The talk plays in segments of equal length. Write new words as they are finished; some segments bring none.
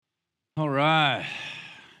All right.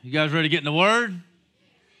 You guys ready to get in the Word?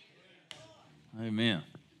 Amen.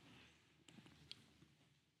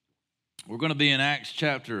 We're going to be in Acts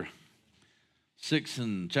chapters 6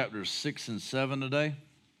 and 7 today.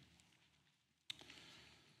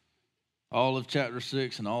 All of chapter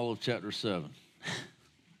 6 and all of chapter 7.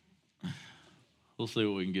 We'll see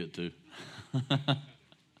what we can get to.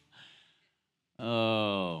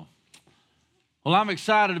 Oh. Well, I'm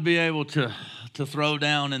excited to be able to throw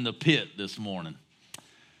down in the pit this morning.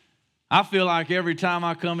 I feel like every time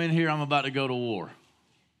I come in here, I'm about to go to war.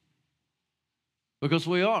 Because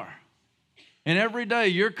we are. And every day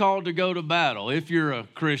you're called to go to battle if you're a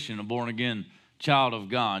Christian, a born-again child of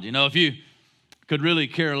God. You know, if you could really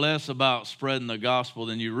care less about spreading the gospel,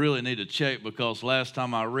 then you really need to check, because last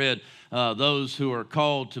time I read, those who are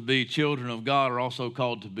called to be children of God are also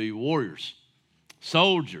called to be warriors,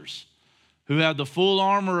 soldiers, who have the full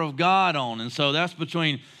armor of God on. And so that's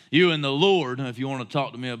between you and the Lord. If you want to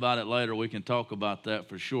talk to me about it later, we can talk about that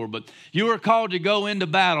for sure. But you are called to go into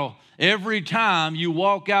battle every time you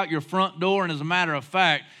walk out your front door. And as a matter of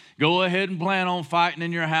fact, go ahead and plan on fighting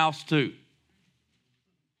in your house too.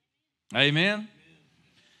 Amen?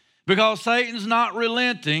 Because Satan's not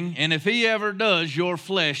relenting, and if he ever does, your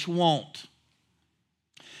flesh won't.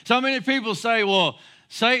 So many people say, well,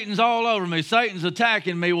 Satan's all over me. Satan's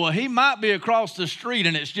attacking me. Well, he might be across the street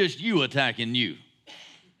and it's just you attacking you.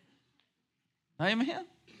 Amen?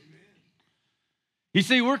 You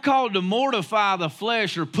see, we're called to mortify the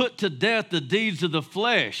flesh, or put to death the deeds of the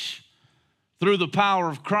flesh through the power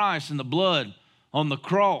of Christ and the blood on the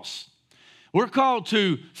cross. We're called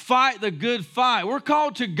to fight the good fight. We're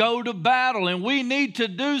called to go to battle, and we need to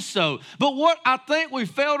do so. But what I think we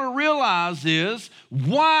fail to realize is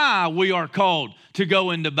why we are called to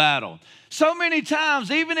go into battle. So many times,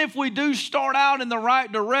 even if we do start out in the right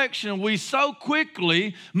direction, we so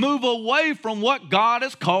quickly move away from what God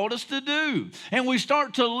has called us to do. And we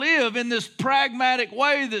start to live in this pragmatic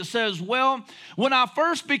way that says, well, when I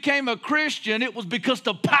first became a Christian, it was because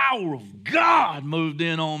the power of God moved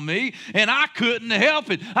in on me, and I couldn't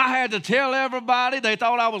help it. I had to tell everybody. They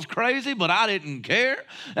thought I was crazy, but I didn't care.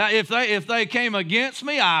 If they came against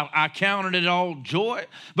me, I counted it all joy,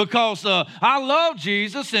 because I love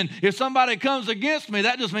Jesus, and if somebody comes against me,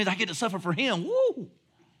 that just means I get to suffer for him. Woo!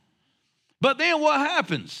 But then what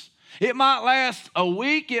happens? It might last a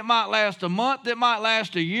week, it might last a month, it might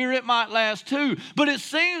last a year, it might last two. But it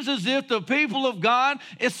seems as if the people of God,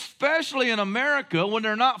 especially in America, when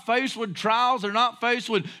they're not faced with trials, they're not faced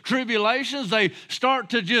with tribulations, they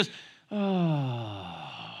start to just, And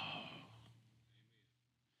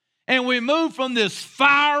we move from this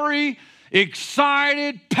fiery,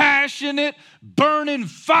 excited, passionate, burning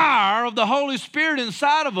fire of the Holy Spirit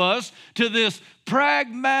inside of us to this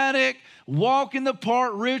pragmatic, walk in the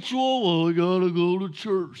park ritual. Well, we got to go to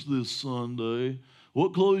church this Sunday.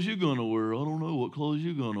 What clothes you going to wear? I don't know. What clothes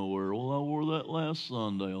you going to wear? Well, I wore that last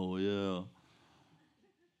Sunday. Oh, yeah.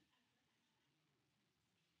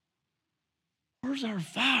 Where's our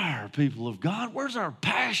fire, people of God? Where's our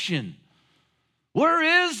passion?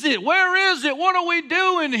 Where is it? Where is it? What are we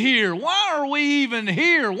doing here? Why are we even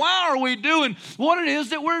here? Why are we doing what it is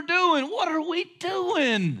that we're doing? What are we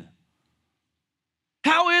doing?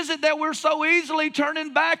 How is it that we're so easily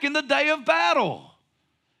turning back in the day of battle?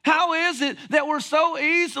 How is it that we're so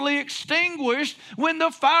easily extinguished when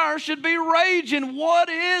the fire should be raging? What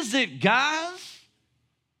is it, guys?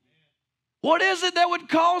 What is it that would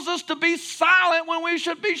cause us to be silent when we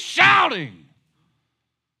should be shouting?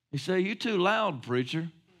 You say, "You too loud,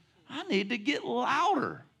 preacher." I need to get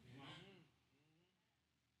louder.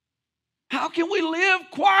 How can we live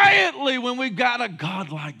quietly when we've got a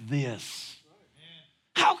God like this?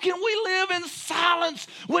 How can we live in silence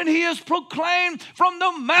when he has proclaimed from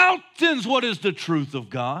the mountains what is the truth of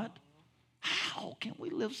God? How can we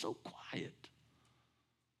live so quiet?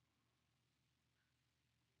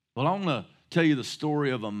 Well, I'm going to tell you the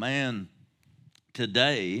story of a man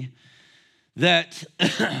today that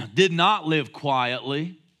did not live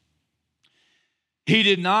quietly. He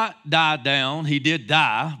did not die down. He did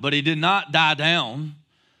die, but he did not die down,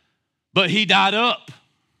 but he died up.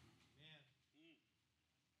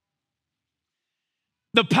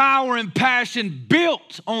 The power and passion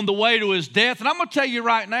built on the way to his death. And I'm going to tell you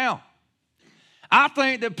right now, I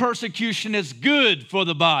think that persecution is good for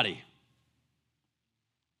the body.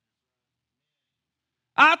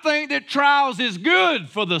 I think that trials is good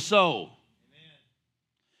for the soul.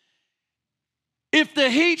 If the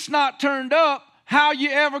heat's not turned up, how are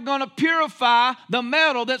you ever going to purify the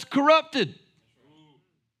metal that's corrupted?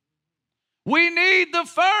 We need the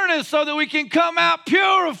furnace so that we can come out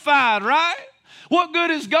purified, right? What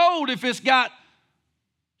good is gold if it's got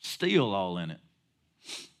steel all in it?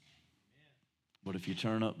 But if you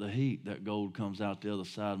turn up the heat, that gold comes out the other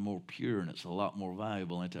side more pure, and it's a lot more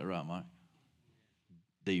valuable. Ain't that right, Mike?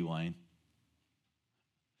 Dwayne.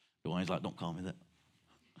 Dwayne's like, don't call me that.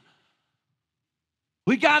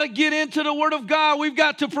 We got to get into the Word of God. We've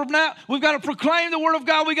got to proclaim the Word of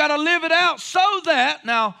God. We got to live it out so that,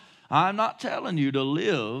 now, I'm not telling you to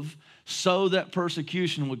live so that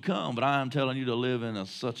persecution would come, but I am telling you to live in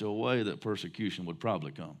such a way that persecution would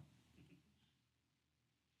probably come.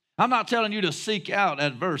 I'm not telling you to seek out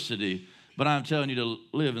adversity, but I'm telling you to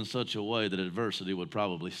live in such a way that adversity would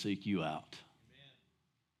probably seek you out.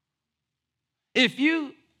 If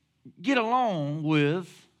you get along with,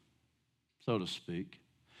 so to speak,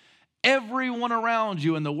 everyone around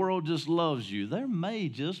you and the world just loves you, there may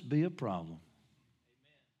just be a problem.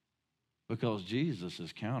 Because Jesus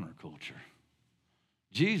is counterculture.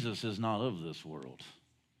 Jesus is not of this world.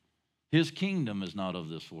 His kingdom is not of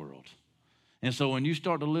this world. And so when you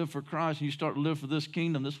start to live for Christ and you start to live for this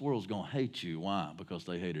kingdom, this world's going to hate you. Why? Because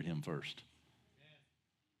they hated him first.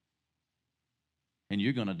 And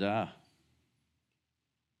you're going to die.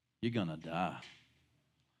 You're going to die.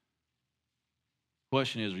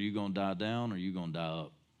 Question is, are you going to die down or are you going to die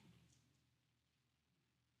up?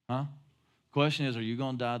 Huh? Question is, are you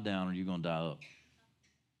going to die down or are you going to die up?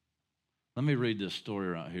 Let me read this story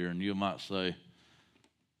right here, and you might say,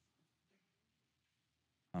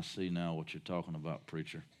 I see now what you're talking about,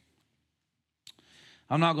 preacher.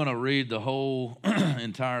 I'm not going to read the whole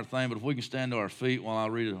entire thing, but if we can stand to our feet while I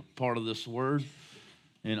read a part of this word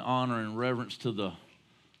in honor and reverence to the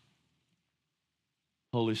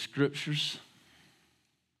Holy Scriptures.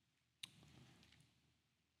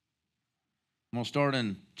 I'm going to start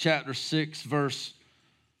in chapter 6, verse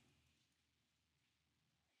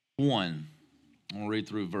 1. I'm going to read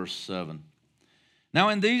through verse 7. Now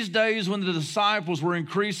in these days when the disciples were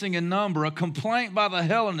increasing in number, a complaint by the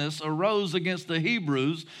Hellenists arose against the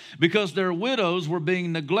Hebrews because their widows were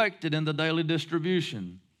being neglected in the daily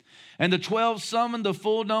distribution. And the 12 summoned the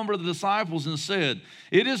full number of the disciples and said,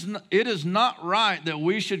 It is not right that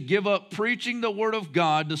we should give up preaching the word of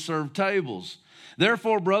God to serve tables.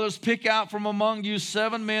 Therefore, brothers, pick out from among you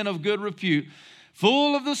 7 men of good repute,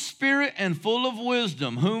 full of the Spirit and full of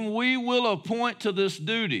wisdom, whom we will appoint to this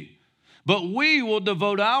duty. But we will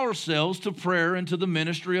devote ourselves to prayer and to the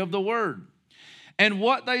ministry of the word. And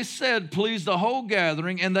what they said pleased the whole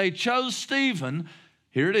gathering, and they chose Stephen,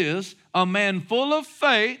 here it is, a man full of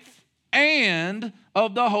faith and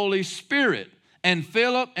of the Holy Spirit, and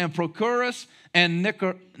Philip and Prochorus and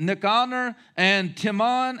Nicanor and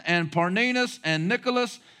Timon and Parmenas and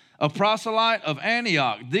Nicholas, a proselyte of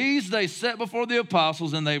Antioch. These they set before the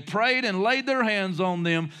apostles, and they prayed and laid their hands on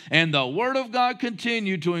them, and the word of God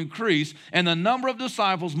continued to increase, and the number of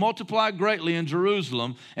disciples multiplied greatly in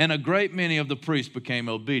Jerusalem, and a great many of the priests became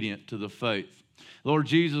obedient to the faith. Lord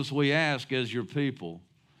Jesus, we ask as your people,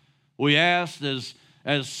 we ask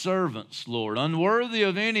as servants, Lord, unworthy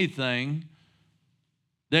of anything,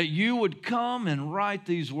 that you would come and write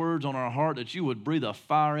these words on our heart, that you would breathe a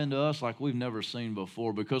fire into us like we've never seen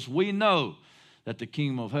before, because we know that the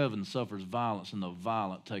kingdom of heaven suffers violence, and the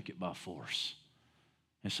violent take it by force.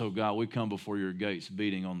 And so, God, we come before your gates,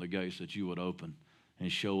 beating on the gates that you would open and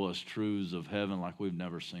show us truths of heaven like we've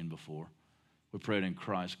never seen before. We pray it in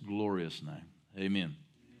Christ's glorious name. Amen.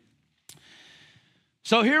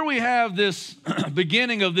 So here we have this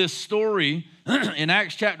beginning of this story in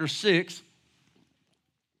Acts chapter 6.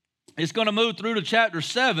 It's going to move through to chapter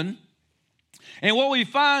 7. And what we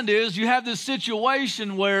find is you have this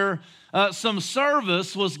situation where some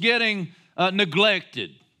service was getting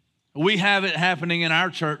neglected. We have it happening in our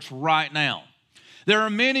church right now. There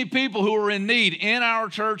are many people who are in need in our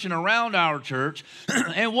church and around our church.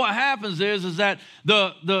 And what happens is that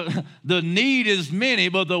the need is many,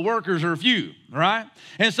 but the workers are few, right?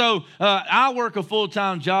 And so I work a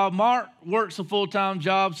full-time job. Mark works a full-time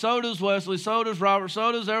job. So does Wesley. So does Robert.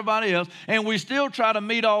 So does everybody else. And we still try to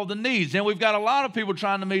meet all the needs. And we've got a lot of people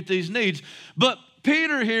trying to meet these needs. But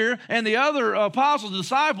Peter here and the other apostles,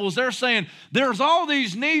 disciples, they're saying there's all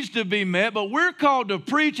these needs to be met, but we're called to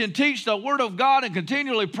preach and teach the word of God and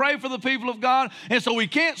continually pray for the people of God. And so we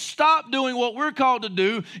can't stop doing what we're called to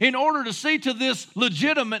do in order to see to this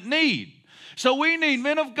legitimate need. So we need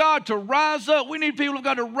men of God to rise up. We need people of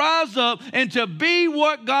God to rise up and to be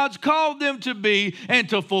what God's called them to be and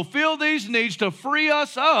to fulfill these needs, to free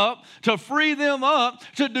us up, to free them up,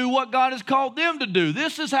 to do what God has called them to do.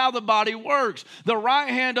 This is how the body works. The right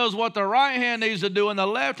hand does what the right hand needs to do, and the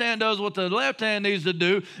left hand does what the left hand needs to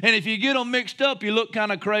do. And if you get them mixed up, you look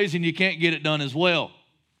kind of crazy and you can't get it done as well.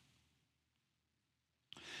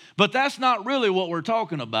 But that's not really what we're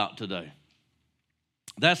talking about today.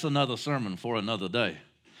 That's another sermon for another day.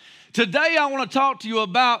 Today, I want to talk to you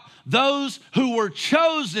about those who were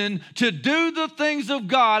chosen to do the things of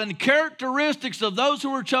God and characteristics of those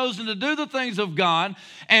who were chosen to do the things of God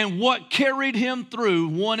and what carried him through,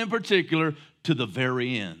 one in particular, to the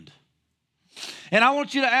very end. And I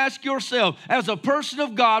want you to ask yourself, as a person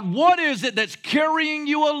of God, what is it that's carrying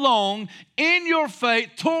you along in your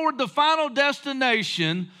faith toward the final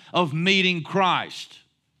destination of meeting Christ?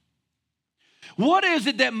 What is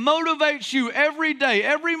it that motivates you every day,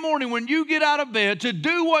 every morning when you get out of bed to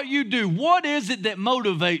do what you do? What is it that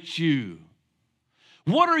motivates you?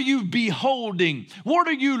 What are you beholding? What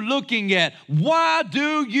are you looking at? Why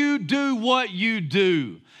do you do what you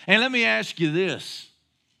do? And let me ask you this.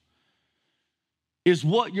 Is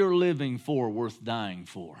what you're living for worth dying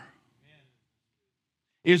for?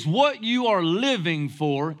 Is what you are living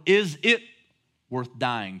for, is it worth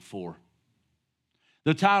dying for?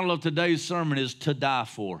 The title of today's sermon is To Die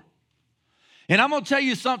For. And I'm going to tell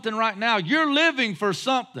you something right now. You're living for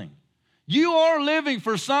something. You are living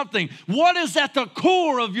for something. What is at the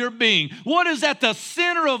core of your being? What is at the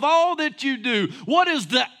center of all that you do? What is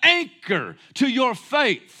the anchor to your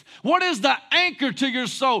faith? What is the anchor to your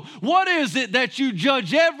soul? What is it that you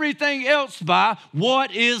judge everything else by?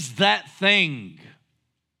 What is that thing?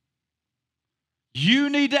 You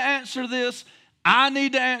need to answer this. I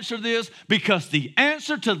need to answer this, because the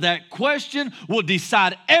answer to that question will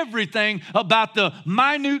decide everything about the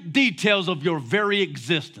minute details of your very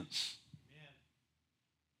existence.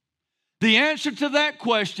 The answer to that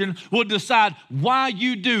question will decide why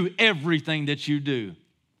you do everything that you do.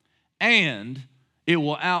 And it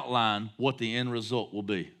will outline what the end result will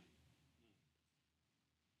be.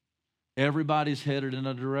 Everybody's headed in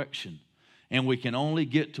a direction, and we can only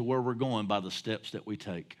get to where we're going by the steps that we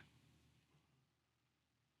take.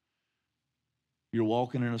 You're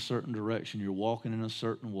walking in a certain direction. You're walking in a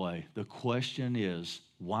certain way. The question is,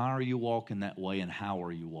 why are you walking that way, and how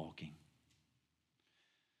are you walking?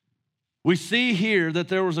 We see here that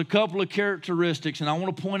there was a couple of characteristics, and I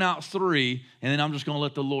want to point out three, and then I'm just going to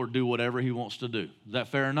let the Lord do whatever he wants to do. Is that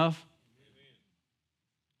fair enough?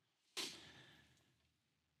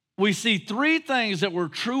 We see three things that were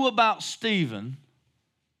true about Stephen,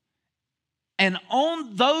 and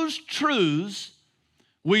on those truths,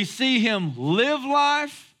 we see him live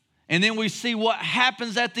life, and then we see what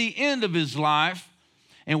happens at the end of his life,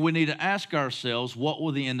 and we need to ask ourselves, what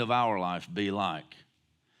will the end of our life be like?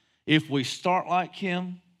 If we start like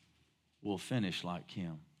him, we'll finish like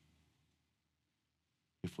him.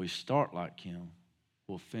 If we start like him,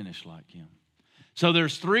 we'll finish like him. So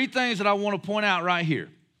there's three things that I want to point out right here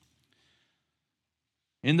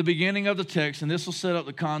in the beginning of the text, and this will set up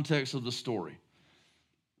the context of the story.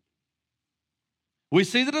 We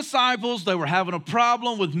see the disciples, they were having a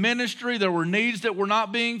problem with ministry. There were needs that were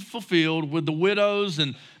not being fulfilled with the widows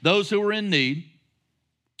and those who were in need.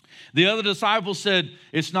 The other disciples said,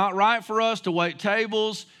 it's not right for us to wait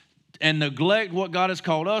tables and neglect what God has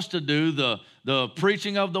called us to do, the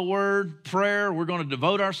preaching of the word, prayer. We're going to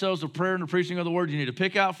devote ourselves to prayer and the preaching of the word. You need to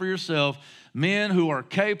pick out for yourself men who are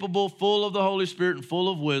capable, full of the Holy Spirit and full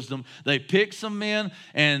of wisdom. They picked some men,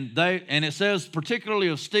 and it says particularly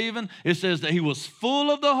of Stephen, it says that he was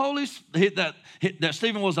full of the Holy Spirit, that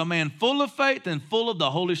Stephen was a man full of faith and full of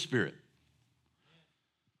the Holy Spirit.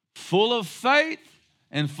 Full of faith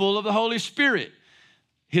and full of the Holy Spirit.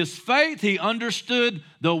 His faith, he understood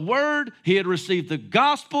the word, he had received the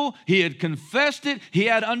gospel, he had confessed it, he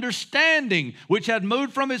had understanding, which had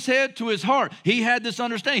moved from his head to his heart. He had this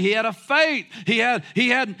understanding. He had a faith.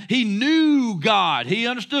 He knew God. He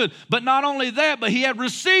understood. But not only that, but he had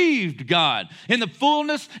received God in the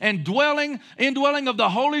fullness and indwelling of the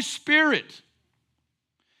Holy Spirit.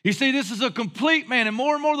 You see, this is a complete man, and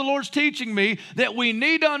more the Lord's teaching me that we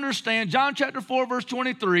need to understand, John chapter 4, verse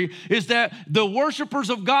 23, is that the worshipers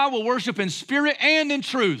of God will worship in spirit and in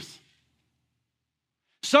truth.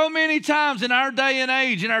 So many times in our day and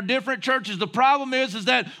age, in our different churches, the problem is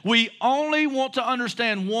that we only want to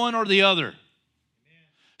understand one or the other.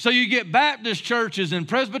 So you get Baptist churches and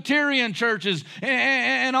Presbyterian churches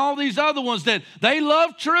and all these other ones that they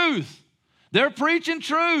love truth. They're preaching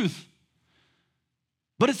truth.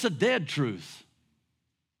 But it's a dead truth.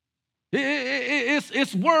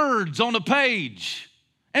 It's words on a page.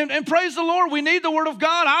 And praise the Lord, we need the Word of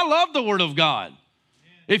God. I love the Word of God.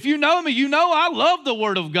 If you know me, you know I love the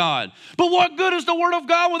Word of God. But what good is the Word of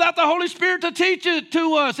God without the Holy Spirit to teach it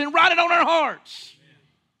to us and write it on our hearts?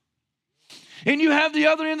 And you have the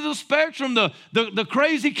other end of the spectrum, the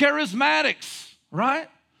crazy charismatics, right?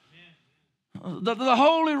 The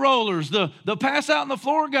holy rollers, the pass out on the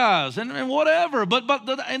floor guys, and whatever. But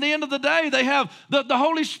in the end of the day, they have the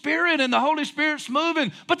Holy Spirit, and the Holy Spirit's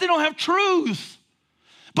moving, but they don't have truth.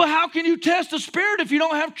 But how can you test a spirit if you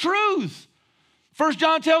don't have truth? 1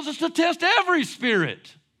 John tells us to test every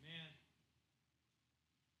spirit.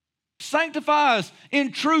 Sanctify us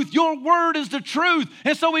in truth. Your word is the truth.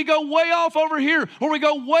 And so we go way off over here, or we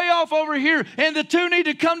go way off over here, and the two need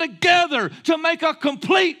to come together to make a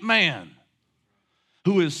complete man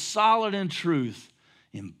who is solid in truth,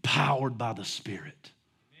 empowered by the Spirit.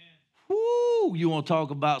 Woo! You want to talk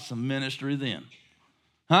about some ministry then?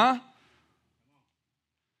 Huh?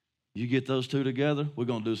 You get those two together, we're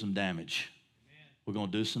going to do some damage. We're going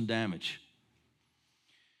to do some damage.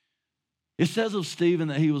 It says of Stephen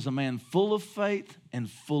that he was a man full of faith and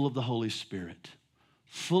full of the Holy Spirit.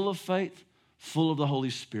 Full of faith, full of the Holy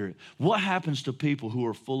Spirit. What happens to people who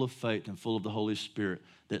are full of faith and full of the Holy Spirit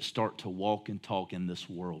that start to walk and talk in this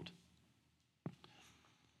world?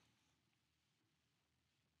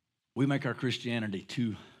 We make our Christianity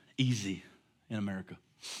too easy in America.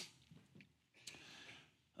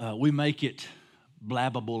 We make it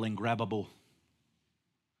blabbable and grabbable.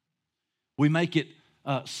 We make it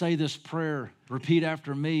say this prayer, repeat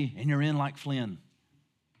after me, and you're in like Flynn.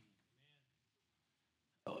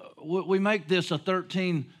 We make this a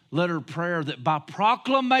 13-letter prayer that by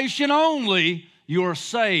proclamation only you are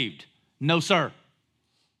saved. No, sir.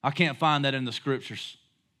 I can't find that in the scriptures.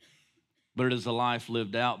 But it is a life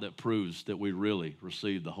lived out that proves that we really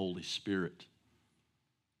receive the Holy Spirit.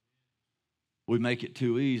 We make it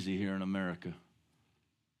too easy here in America.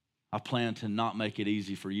 I plan to not make it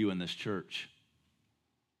easy for you in this church.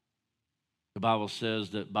 The Bible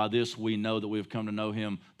says that by this we know that we have come to know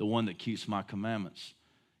him, the one that keeps my commandments.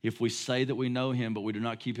 If we say that we know him, but we do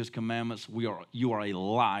not keep his commandments, you are a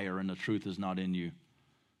liar and the truth is not in you.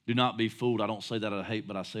 Do not be fooled. I don't say that out of hate,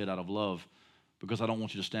 but I say it out of love, because I don't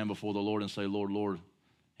want you to stand before the Lord and say, Lord, Lord,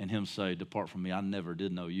 and him say, depart from me, I never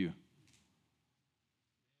did know you.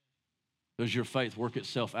 Does your faith work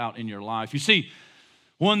itself out in your life? You see,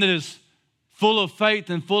 one that is full of faith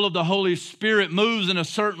and full of the Holy Spirit moves in a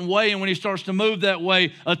certain way, and when he starts to move that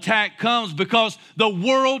way, attack comes, because the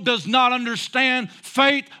world does not understand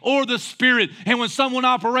faith or the Spirit. And when someone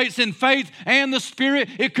operates in faith and the Spirit,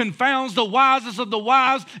 it confounds the wisest of the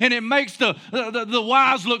wise, and it makes the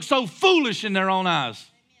wise look so foolish in their own eyes.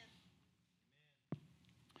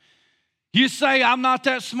 You say, I'm not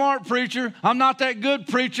that smart preacher, I'm not that good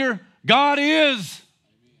preacher. God is.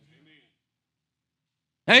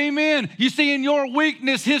 Amen. You see, in your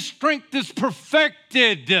weakness, his strength is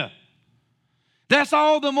perfected. That's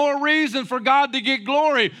all the more reason for God to get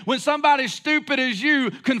glory. When somebody stupid as you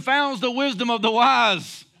confounds the wisdom of the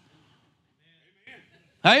wise.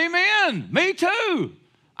 Amen. Me too.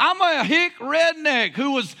 I'm a hick redneck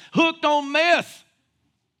who was hooked on meth.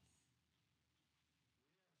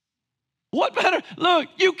 What better? Look,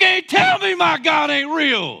 you can't tell me my God ain't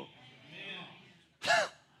real.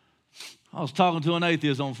 I was talking to an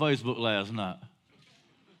atheist on Facebook last night.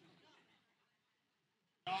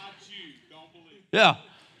 Got you, don't believe. Yeah,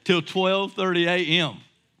 till 12:30 a.m.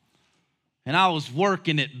 And I was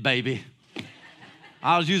working it, baby.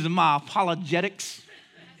 I was using my apologetics,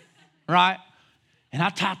 right? And I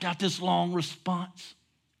typed out this long response.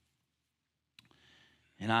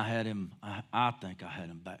 And I had him, I think I had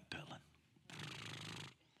him backpedaling.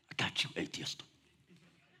 I got you, atheist.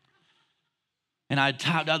 And I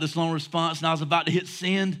typed out this long response, and I was about to hit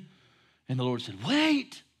send. And the Lord said,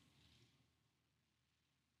 wait.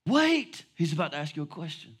 He's about to ask you a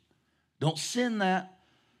question. Don't send that.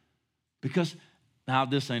 Because, now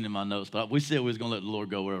this ain't in my notes, but we said we was going to let the Lord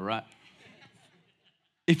go wherever, right?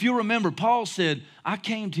 If you remember, Paul said, I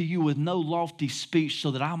came to you with no lofty speech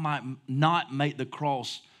so that I might not make the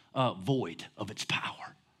cross void of its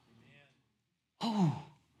power. Oh.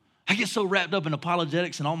 I get so wrapped up in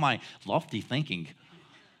apologetics and all my lofty thinking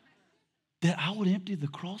that I would empty the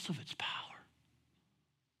cross of its power.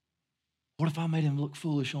 What if I made him look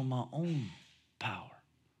foolish on my own power?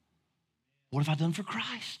 What have I done for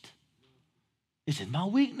Christ? It's in my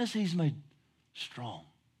weakness he's made strong.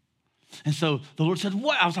 And so the Lord said,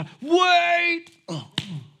 wait. I was like, wait.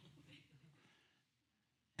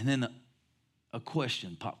 And then a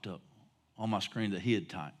question popped up on my screen that he had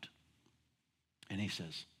typed. And he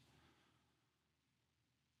says,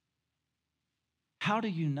 how do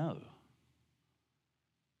you know?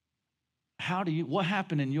 What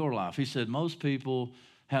happened in your life? He said, most people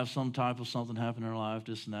have some type of something happen in their life,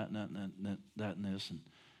 this and that and that and this. And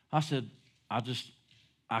I said,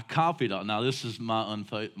 I copied it. Now, this is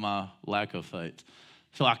my lack of faith.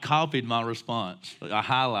 So I copied my response. I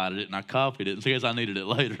highlighted it and I copied it in case I needed it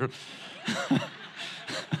later.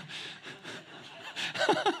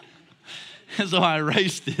 And so I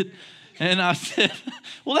erased it. And I said,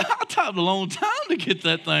 well, I typed a long time to get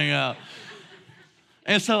that thing out.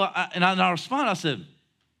 And so I responded,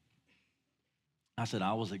 I said,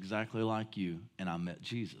 I was exactly like you, and I met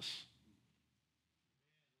Jesus.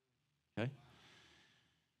 Okay?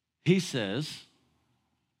 He says,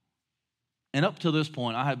 and up to this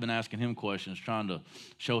point, I had been asking him questions, trying to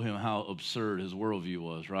show him how absurd his worldview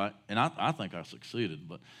was, right? And I think I succeeded,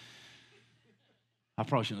 but I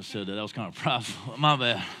probably shouldn't have said that. That was kind of prideful. My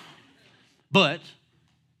bad. But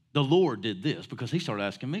the Lord did this because he started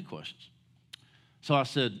asking me questions. So I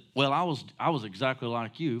said, well, I was exactly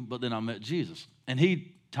like you, but then I met Jesus. And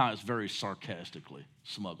he types very sarcastically,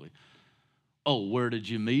 smugly, oh, where did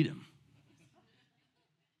you meet him?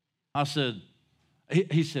 I said,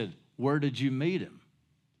 he said, where did you meet him?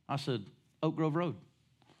 I said, Oak Grove Road.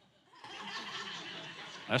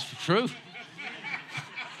 That's the truth.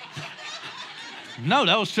 No,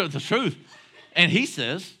 that was the truth. And he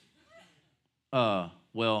says,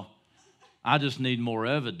 well, I just need more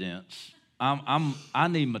evidence. I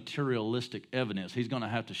need materialistic evidence. He's going to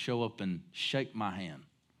have to show up and shake my hand.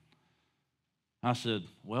 I said,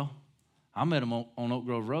 well, I met him on Oak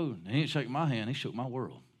Grove Road, and he didn't shake my hand. He shook my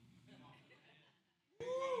world.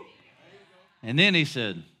 And then he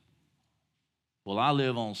said, well, I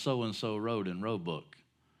live on so-and-so road in Roebuck.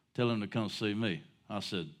 Tell him to come see me. I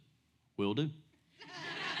said, will do.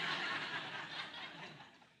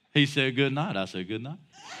 He said, good night. I said, good night.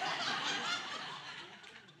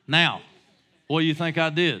 Now, what do you think I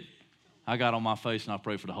did? I got on my face and I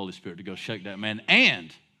prayed for the Holy Spirit to go shake that man,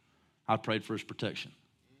 and I prayed for his protection.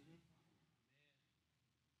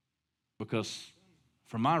 Because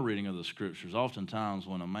from my reading of the scriptures, oftentimes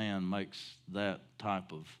when a man makes that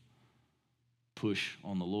type of push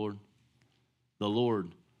on the Lord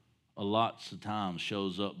a lot of times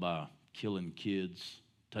shows up by killing kids,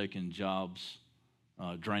 taking jobs,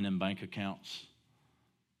 draining bank accounts,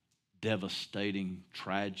 devastating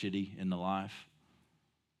tragedy in the life.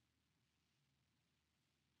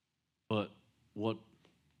 But what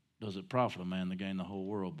does it profit a man to gain the whole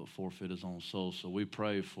world but forfeit his own soul? So we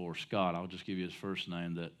pray for Scott. I'll just give you his first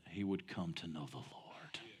name, that he would come to know the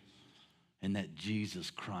Lord. And that Jesus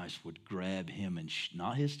Christ would grab him and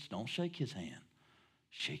don't shake his hand,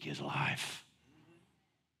 shake his life.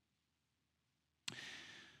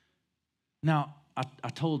 Now, I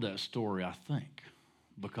told that story, I think,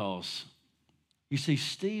 because you see,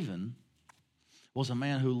 Stephen was a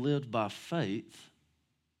man who lived by faith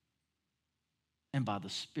and by the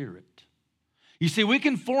Spirit. You see, we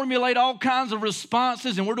can formulate all kinds of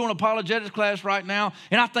responses, and we're doing apologetics class right now,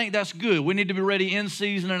 and I think that's good. We need to be ready in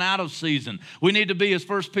season and out of season. We need to be, as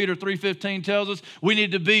 1 Peter 3:15 tells us, we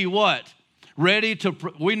need to be what?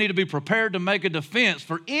 We need to be prepared to make a defense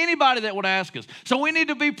for anybody that would ask us. So we need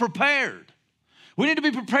to be prepared. We need to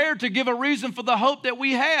be prepared to give a reason for the hope that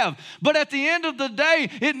we have. But at the end of the day,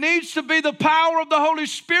 it needs to be the power of the Holy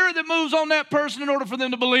Spirit that moves on that person in order for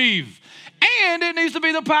them to believe. And it needs to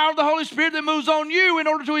be the power of the Holy Spirit that moves on you in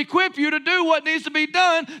order to equip you to do what needs to be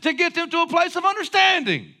done to get them to a place of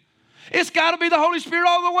understanding. It's got to be the Holy Spirit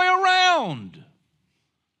all the way around.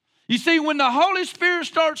 You see, when the Holy Spirit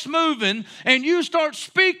starts moving and you start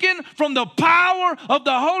speaking from the power of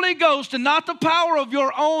the Holy Ghost and not the power of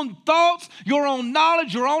your own thoughts, your own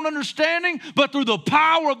knowledge, your own understanding, but through the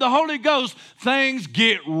power of the Holy Ghost, things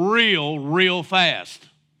get real fast.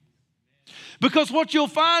 Because what you'll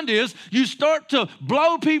find is you start to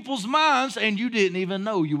blow people's minds and you didn't even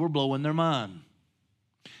know you were blowing their mind.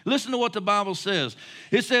 Listen to what the Bible says.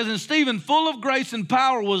 It says, and Stephen, full of grace and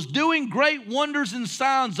power, was doing great wonders and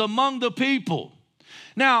signs among the people.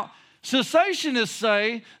 Now, cessationists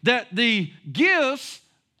say that the gifts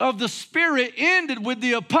of the Spirit ended with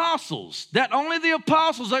the apostles, that only the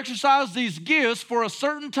apostles exercised these gifts for a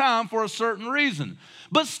certain time, for a certain reason.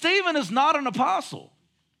 But Stephen is not an apostle.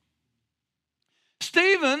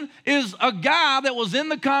 Stephen is a guy that was in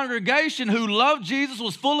the congregation who loved Jesus,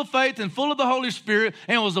 was full of faith and full of the Holy Spirit,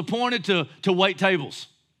 and was appointed to wait tables.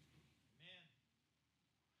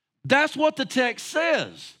 That's what the text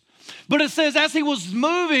says. But it says as he was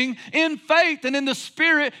moving in faith and in the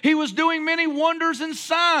Spirit, he was doing many wonders and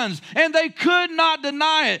signs, and they could not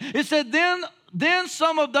deny it. It said, Then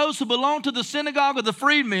some of those who belonged to the synagogue of the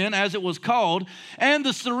freedmen, as it was called, and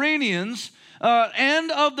the Cyrenians,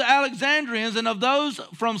 and of the Alexandrians and of those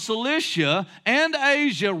from Cilicia and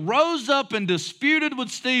Asia rose up and disputed with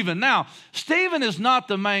Stephen. Now, Stephen is not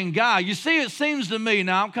the main guy. You see, it seems to me,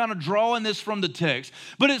 now I'm kind of drawing this from the text,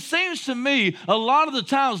 but it seems to me a lot of the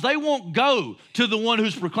times they won't go to the one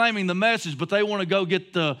who's proclaiming the message, but they want to go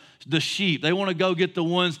get the sheep. They want to go get the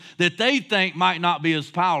ones that they think might not be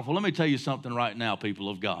as powerful. Let me tell you something right now, people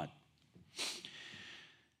of God.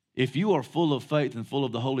 If you are full of faith and full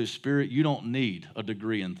of the Holy Spirit, you don't need a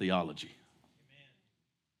degree in theology. Amen.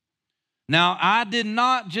 Now, I did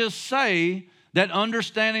not just say that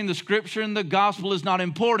understanding the Scripture and the gospel is not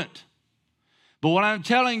important. But what I'm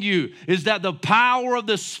telling you is that the power of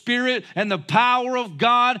the Spirit and the power of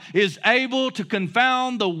God is able to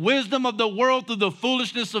confound the wisdom of the world through the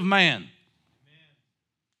foolishness of man. Amen.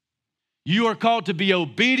 You are called to be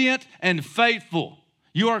obedient and faithful.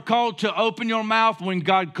 You are called to open your mouth when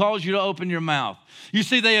God calls you to open your mouth. You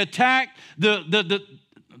see, they attacked these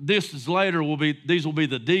will be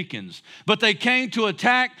the deacons. But they came to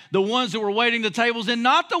attack the ones that were waiting the tables and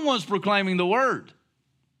not the ones proclaiming the word.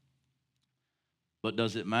 But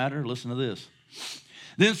does it matter? Listen to this.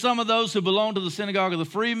 Then some of those who belonged to the synagogue of the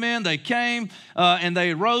freemen, they came and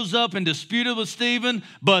they rose up and disputed with Stephen,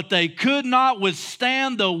 but they could not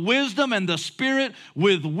withstand the wisdom and the spirit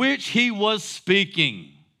with which he was speaking.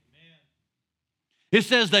 It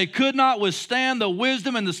says they could not withstand the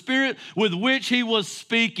wisdom and the spirit with which he was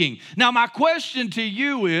speaking. Now, my question to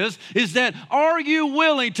you is that are you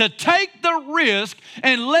willing to take the risk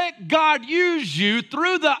and let God use you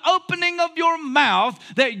through the opening of your mouth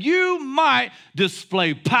that you might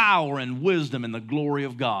display power and wisdom and the glory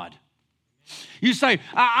of God? You say,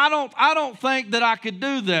 I don't think that I could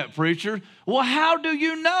do that, preacher. Well, how do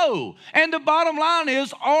you know? And the bottom line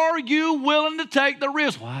is, are you willing to take the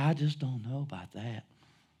risk? Well, I just don't know about that.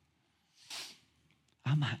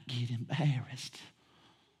 I might get embarrassed.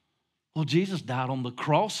 Well, Jesus died on the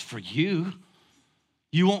cross for you.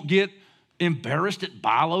 You won't get embarrassed at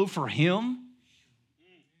Bilo for him?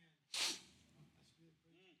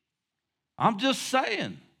 I'm just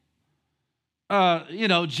saying.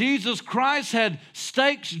 Jesus Christ had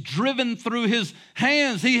stakes driven through his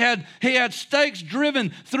hands. He had stakes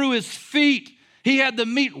driven through his feet. He had the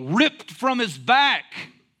meat ripped from his back.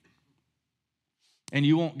 And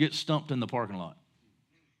you won't get stumped in the parking lot.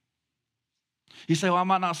 You say, well, I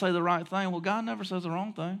might not say the right thing. Well, God never says the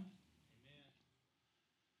wrong thing.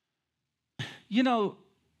 Amen.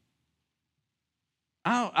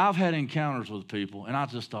 I've had encounters with people, and I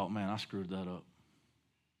just thought, man, I screwed that up.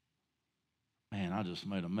 Man, I just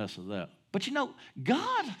made a mess of that. But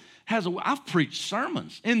God has I've preached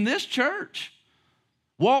sermons in this church.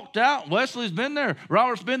 Walked out, Wesley's been there,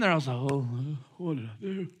 Robert's been there. I was like, oh, what did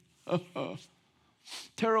I do?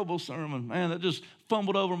 Terrible sermon, man, that just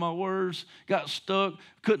fumbled over my words, got stuck,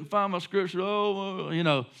 couldn't find my scripture.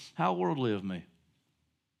 How worldly of me.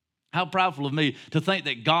 How prideful of me to think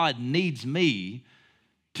that God needs me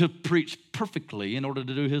to preach perfectly in order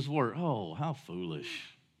to do his work. Oh, how foolish.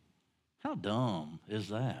 How dumb is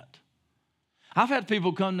that? I've had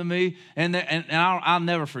people come to me, and I'll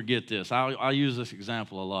never forget this. I'll use this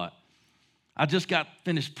example a lot. I just got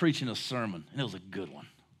finished preaching a sermon, and it was a good one.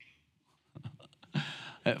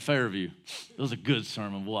 At Fairview. It was a good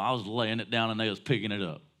sermon. Boy, I was laying it down, and they was picking it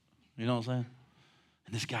up. You know what I'm saying?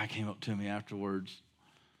 And this guy came up to me afterwards,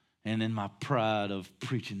 and in my pride of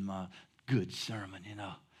preaching my good sermon,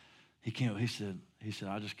 he came up, he said,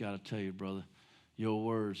 I just got to tell you, brother, your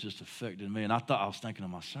words just affected me. And I was thinking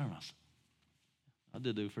of my sermon. I said, I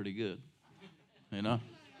did do pretty good, And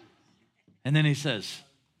then he says,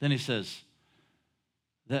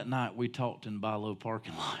 that night we talked in Bilo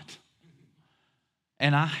parking lot.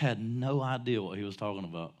 And I had no idea what he was talking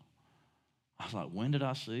about. I was like, when did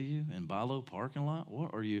I see you? In Bilo parking lot?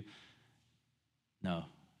 What are you? No.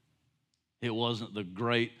 It wasn't the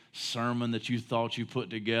great sermon that you thought you put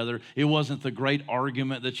together. It wasn't the great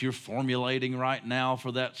argument that you're formulating right now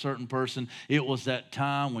for that certain person. It was that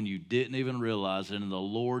time when you didn't even realize it, and the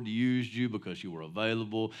Lord used you because you were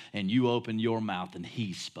available, and you opened your mouth, and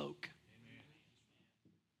he spoke.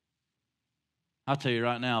 I'll tell you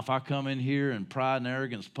right now, if I come in here and pride and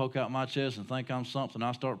arrogance poke out my chest and think I'm something,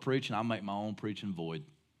 I start preaching, I make my own preaching void.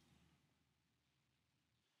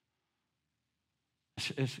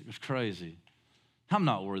 It's crazy. I'm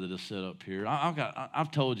not worthy to sit up here. I've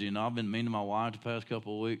told you, I've been mean to my wife the past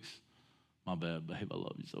couple of weeks. My bad, babe. I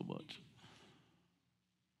love you so much.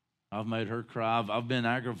 I've made her cry. I've been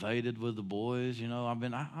aggravated with the boys.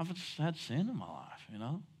 I've just had sin in my life.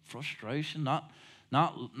 Frustration,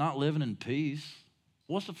 not living in peace.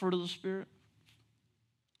 What's the fruit of the Spirit?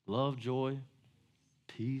 Love, joy,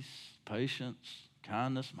 peace, patience,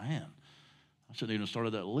 kindness. Man, I shouldn't even have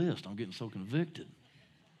started that list. I'm getting so convicted.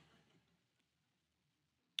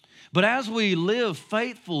 But as we live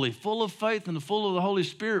faithfully, full of faith and full of the Holy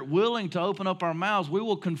Spirit, willing to open up our mouths, we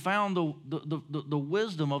will confound the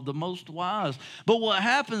wisdom of the most wise. But what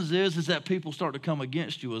happens is that people start to come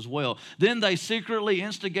against you as well. Then they secretly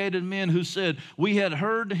instigated men who said, we have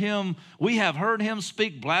heard him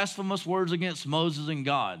speak blasphemous words against Moses and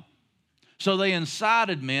God. So they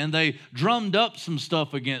incited men, they drummed up some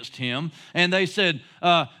stuff against him, and they said,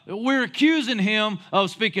 we're accusing him of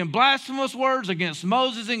speaking blasphemous words against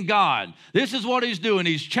Moses and God. This is what he's doing.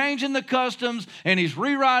 He's changing the customs, and he's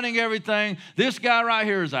rewriting everything. This guy right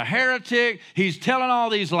here is a heretic. He's telling all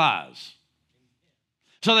these lies.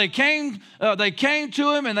 So they came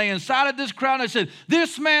to him and they incited this crowd and they said,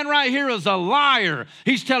 this man right here is a liar.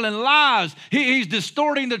 He's telling lies. He's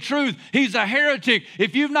distorting the truth. He's a heretic.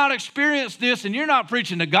 If you've not experienced this and you're not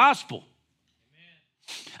preaching the gospel.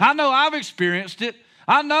 Amen. I know I've experienced it.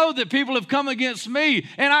 I know that people have come against me,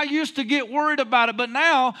 and I used to get worried about it, but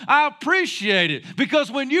now I appreciate it.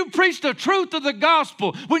 Because when you preach the truth of the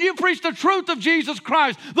gospel, when you preach the truth of Jesus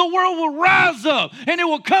Christ, the world will rise up, and it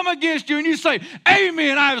will come against you, and you say,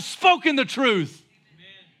 amen, I have spoken the truth. Amen.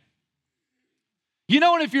 You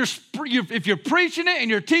know, and if you're preaching it and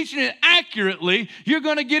you're teaching it accurately, you're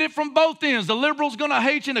going to get it from both ends. The liberal's going to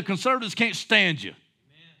hate you, and the conservatives can't stand you.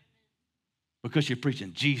 Amen. Because you're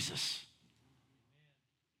preaching Jesus.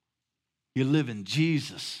 You live in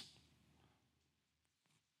Jesus.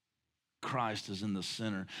 Christ is in the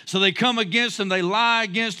center. So they come against him, they lie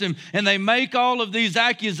against him, and they make all of these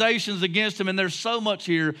accusations against him. And there's so much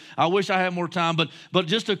here. I wish I had more time, but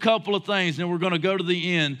just a couple of things, and we're going to go to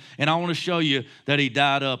the end, and I want to show you that he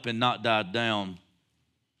died up and not died down.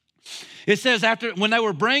 It says when they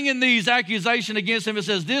were bringing these accusations against him, it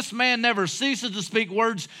says, this man never ceases to speak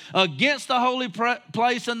words against the holy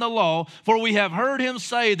place and the law, for we have heard him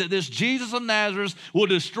say that this Jesus of Nazareth will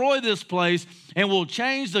destroy this place and will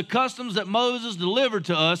change the customs that Moses delivered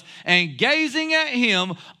to us. And gazing at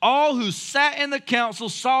him, all who sat in the council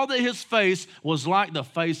saw that his face was like the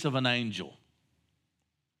face of an angel.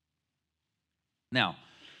 Now,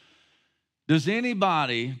 does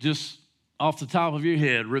anybody just off the top of your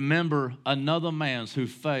head remember another man's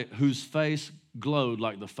whose face glowed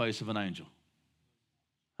like the face of an angel?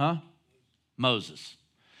 Huh? Moses.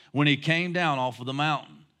 When he came down off of the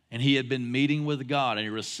mountain and he had been meeting with God and he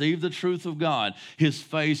received the truth of God, his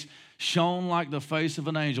face shone like the face of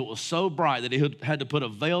an angel. It was so bright that he had to put a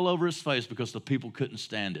veil over his face because the people couldn't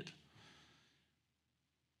stand it.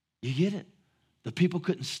 You get it? The people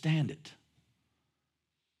couldn't stand it.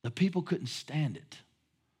 The people couldn't stand it.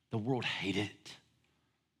 The world hated it.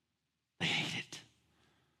 They hate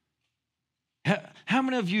it. How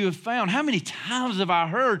many of you have found, how many times have I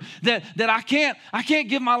heard that I can't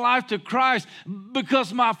give my life to Christ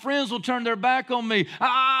because my friends will turn their back on me.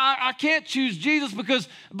 I can't choose Jesus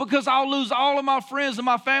because I'll lose all of my friends and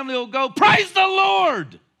my family will go. Praise the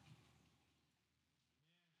Lord.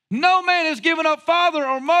 No man has given up father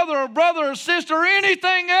or mother or brother or sister or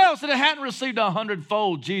anything else that it hadn't received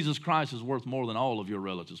 100-fold. Jesus Christ is worth more than all of your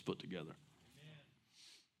relatives put together.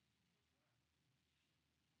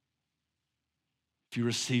 If you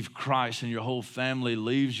receive Christ and your whole family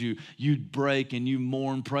leaves you, you break and you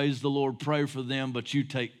mourn. Praise the Lord, pray for them, but you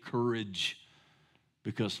take courage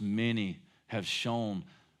because many have shone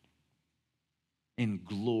in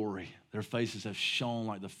glory. Their faces have shone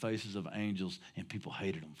like the faces of angels, and people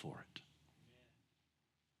hated them for it.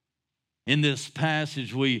 In this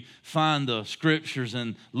passage, we find the scriptures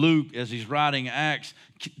and Luke, as he's writing Acts,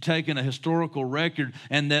 taking a historical record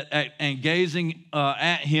and gazing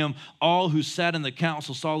at him, all who sat in the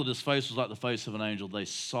council saw that his face was like the face of an angel. They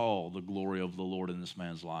saw the glory of the Lord in this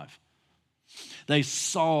man's life. They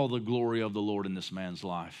saw the glory of the Lord in this man's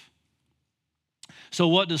life. So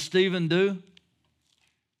what does Stephen do?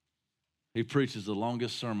 He preaches the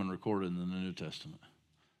longest sermon recorded in the New Testament.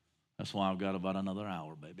 That's why I've got about another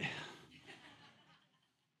hour, baby.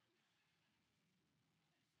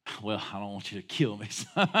 Well, I don't want you to kill me.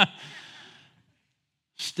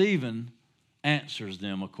 Stephen answers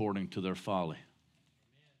them according to their folly.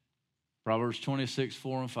 Proverbs 26,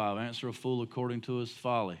 4 and 5. Answer a fool according to his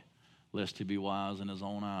folly, lest he be wise in his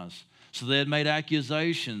own eyes. So they had made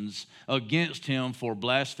accusations against him for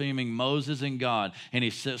blaspheming Moses and God. And he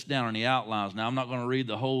sits down and he outlines. Now, I'm not going to read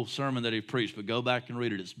the whole sermon that he preached, but go back and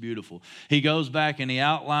read it. It's beautiful. He goes back and he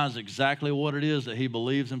outlines exactly what it is that he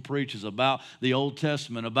believes and preaches about the Old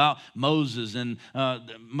Testament, about Moses and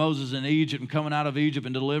Moses in Egypt and coming out of Egypt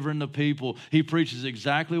and delivering the people. He preaches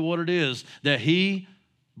exactly what it is that he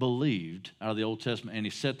believed out of the Old Testament, and he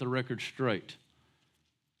set the record straight.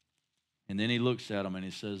 And then he looks at them and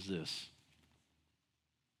he says this: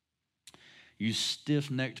 you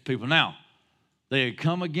stiff-necked people. Now, they had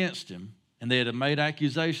come against him and they had made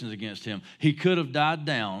accusations against him. He could have died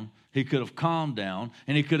down, he could have calmed down,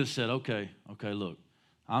 and he could have said, okay, look,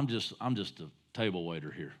 I'm just a table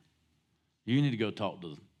waiter here. You need to go talk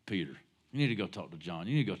to Peter. You need to go talk to John.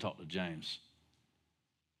 You need to go talk to James.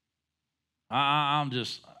 I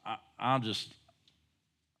just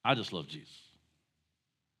love Jesus.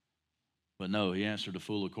 But no, he answered the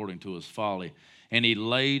fool according to his folly. And he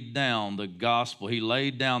laid down the gospel. He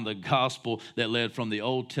laid down the gospel that led from the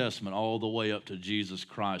Old Testament all the way up to Jesus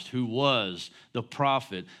Christ, who was the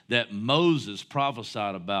prophet that Moses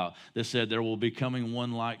prophesied about, that said, there will be coming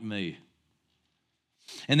one like me.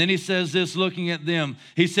 And then he says this, looking at them.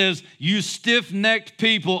 He says, you stiff-necked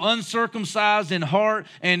people, uncircumcised in heart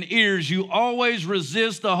and ears, you always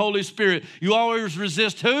resist the Holy Spirit. You always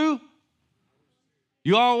resist who?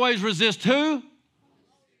 You always resist who?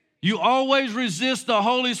 You always resist the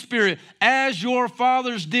Holy Spirit. As your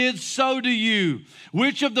fathers did, so do you.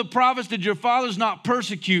 Which of the prophets did your fathers not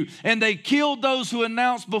persecute? And they killed those who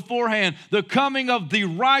announced beforehand the coming of the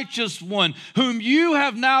righteous one, whom you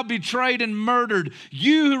have now betrayed and murdered.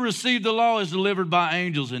 You who received the law as delivered by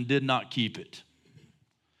angels and did not keep it.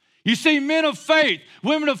 You see, men of faith,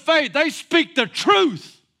 women of faith, they speak the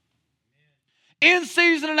truth. In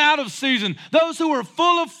season and out of season, those who are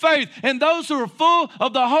full of faith and those who are full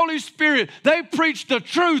of the Holy Spirit, they preach the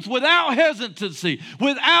truth without hesitancy,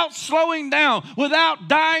 without slowing down, without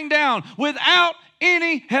dying down, without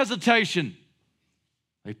any hesitation.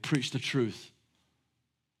 They preach the truth.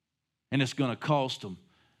 And it's going to cost them.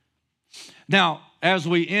 Now, as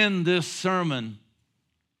we end this sermon,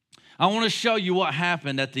 I want to show you what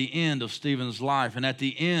happened at the end of Stephen's life and at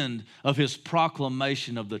the end of his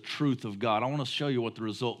proclamation of the truth of God. I want to show you what the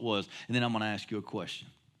result was, and then I'm going to ask you a question.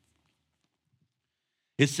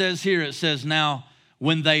 It says here, now,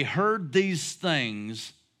 when they heard these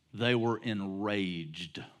things, they were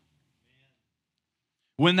enraged.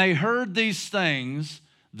 When they heard these things,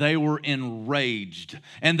 they were enraged,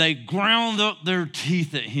 and they ground up their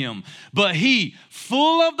teeth at him. But he,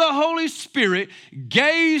 full of the Holy Spirit,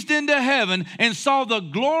 gazed into heaven and saw the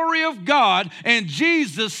glory of God and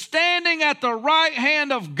Jesus standing at the right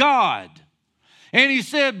hand of God. And he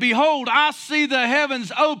said, behold, I see the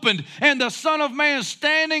heavens opened and the Son of Man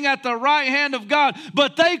standing at the right hand of God.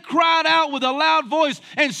 But they cried out with a loud voice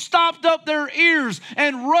and stopped up their ears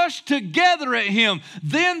and rushed together at him.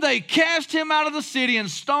 Then they cast him out of the city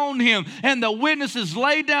and stoned him. And the witnesses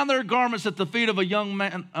laid down their garments at the feet of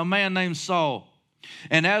a man named Saul.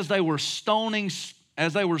 And as they were stoning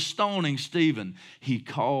Stephen, he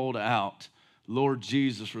called out, Lord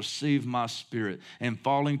Jesus, receive my spirit. And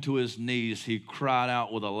falling to his knees, he cried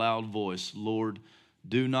out with a loud voice, Lord,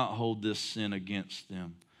 do not hold this sin against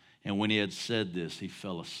them. And when he had said this, he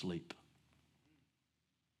fell asleep.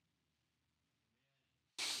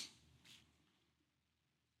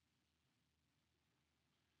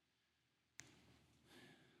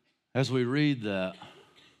 As we read that,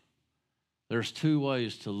 there's two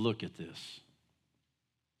ways to look at this.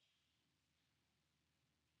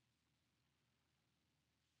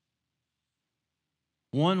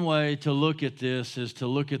 One way to look at this is to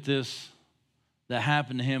look at this that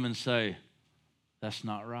happened to him and say, that's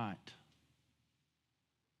not right.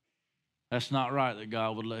 That's not right that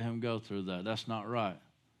God would let him go through that. That's not right.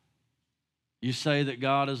 You say that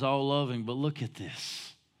God is all loving, but look at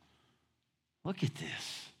this. Look at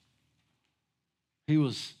this. He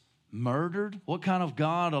was murdered. What kind of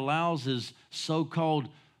God allows his so-called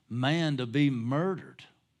man to be murdered?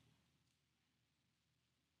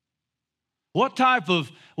 What type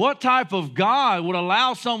of God would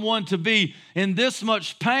allow someone to be in this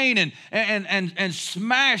much pain and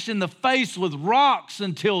smashed in the face with rocks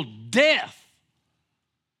until death?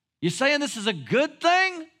 You saying this is a good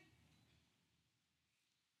thing?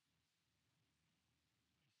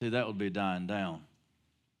 See, that would be dying down.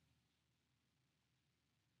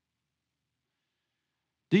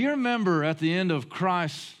 Do you remember at the end of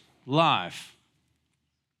Christ's life,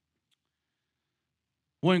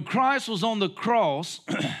 when Christ was on the cross,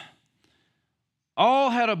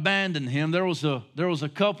 all had abandoned him. There was a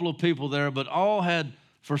couple of people there, but all had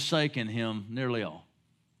forsaken him, nearly all.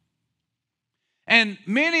 And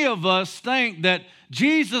many of us think that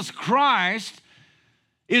Jesus Christ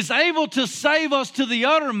is able to save us to the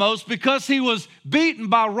uttermost because he was beaten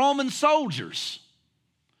by Roman soldiers,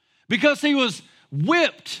 because he was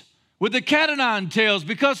whipped with the cat o' nine tails,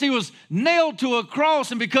 because he was nailed to a cross,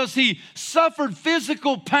 and because he suffered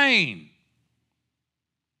physical pain.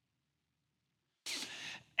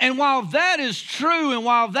 And while that is true and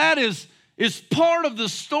while that is part of the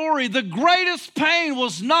story, the greatest pain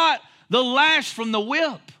was not the lash from the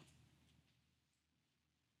whip.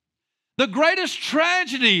 The greatest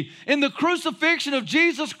tragedy in the crucifixion of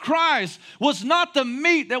Jesus Christ was not the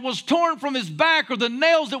meat that was torn from his back or the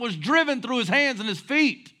nails that was driven through his hands and his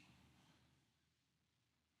feet.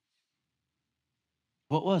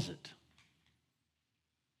 What was it?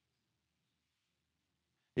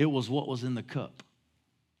 It was what was in the cup.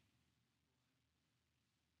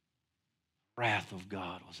 Wrath of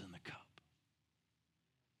God was in the cup.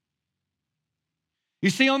 You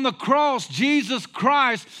see, on the cross, Jesus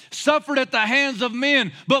Christ suffered at the hands of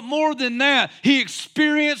men, but more than that, he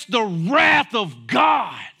experienced the wrath of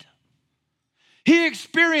God. He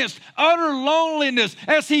experienced utter loneliness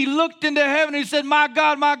as he looked into heaven. He said, my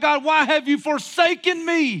God, why have you forsaken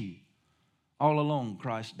me? All alone,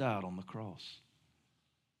 Christ died on the cross.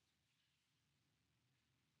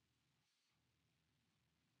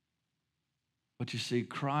 But you see,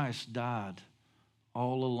 Christ died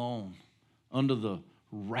all alone under the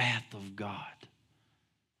wrath of God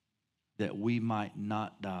that we might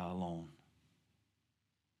not die alone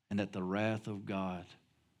and that the wrath of God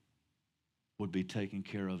would be taken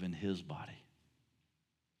care of in his body.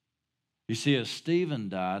 You see, as Stephen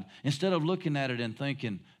died, instead of looking at it and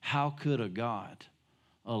thinking, how could a God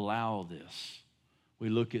allow this? We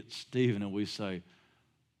look at Stephen and we say,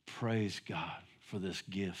 praise God for this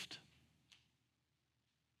gift.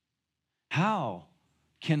 How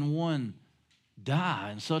can one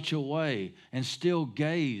die in such a way and still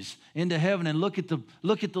gaze into heaven and look at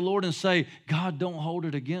the Lord and say, God, don't hold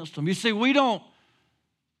it against him? You see, we don't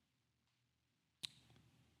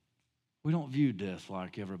view death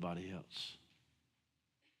like everybody else.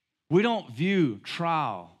 We don't view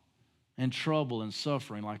trial and trouble and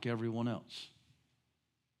suffering like everyone else.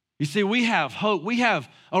 You see, we have hope. We have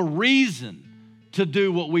a reason to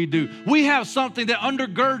do what we do. We have something that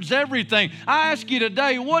undergirds everything. I ask you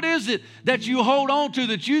today, what is it that you hold on to,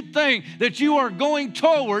 that you think that you are going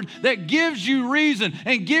toward, that gives you reason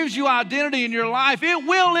and gives you identity in your life? It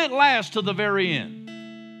last to the very end.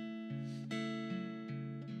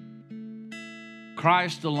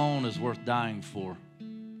 Christ alone is worth dying for.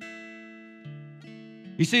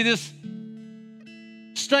 You see this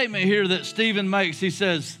statement here that Stephen makes. He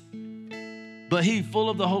says, but he, full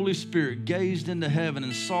of the Holy Spirit, gazed into heaven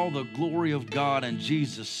and saw the glory of God and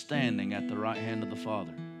Jesus standing at the right hand of the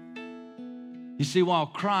Father. You see, while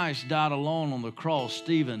Christ died alone on the cross,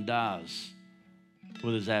 Stephen dies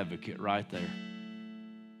with his advocate right there,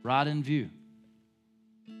 right in view.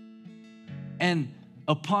 And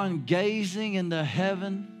upon gazing into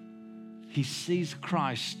heaven, he sees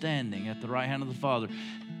Christ standing at the right hand of the Father.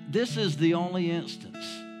 This is the only instance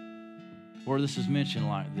where this is mentioned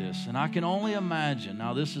like this. And I can only imagine,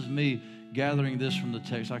 now this is me gathering this from the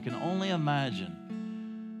text, I can only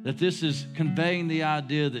imagine that this is conveying the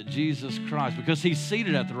idea that Jesus Christ, because he's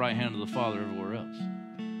seated at the right hand of the Father everywhere else,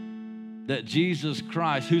 that Jesus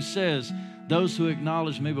Christ, who says, those who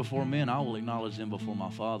acknowledge me before men, I will acknowledge them before my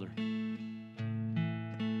Father,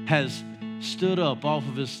 has stood up off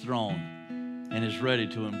of his throne and is ready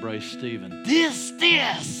to embrace Stephen. This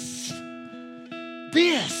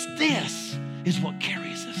is what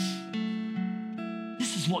carries us.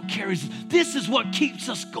 This is what carries us. This is what keeps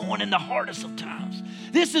us going in the hardest of times.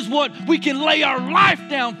 This is what we can lay our life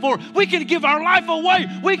down for. We can give our life away.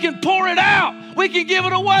 We can pour it out. We can give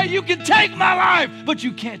it away. You can take my life, but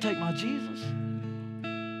you can't take my Jesus.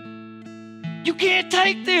 You can't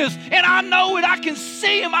take this. And I know it. I can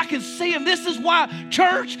see him. I can see him. This is why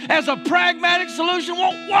church as a pragmatic solution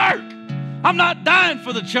won't work. I'm not dying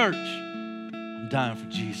for the church. I'm dying for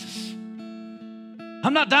Jesus.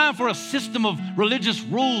 I'm not dying for a system of religious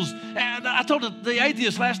rules. And I told the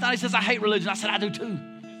atheist last night, he says, I hate religion. I said, I do too.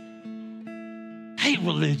 Hate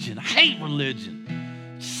religion. I hate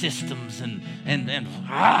religion. Systems and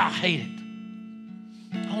I hate it.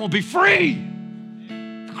 I want to be free.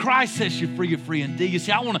 Christ sets you free, you're free indeed. You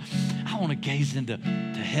see, I want to gaze into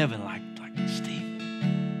heaven like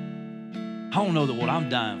Stephen. I want to know that what I'm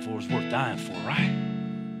dying for is worth dying for, right?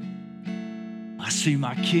 I see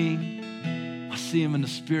my King. I see him in the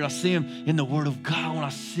Spirit. I see him in the Word of God. When I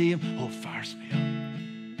see him, it fires me up.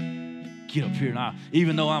 Get up here, and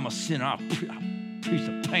even though I'm a sinner, I preach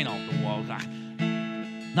the paint off the wall.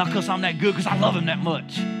 Not because I'm that good, because I love him that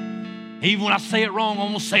much. Even when I say it wrong, I'm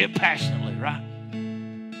going to say it passionately, right?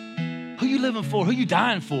 Who you living for? Who you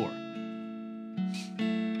dying for?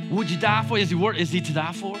 Would you die for? Is he to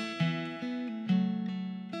die for?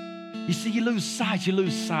 You see, you lose sight.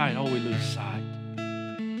 Oh, we lose sight.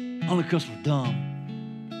 Only because we're dumb.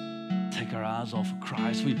 Take take our eyes off of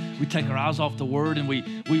Christ. We take our eyes off the Word, and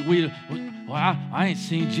I ain't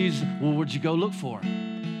seen Jesus. Well, where'd you go look for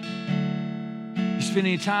him? You spend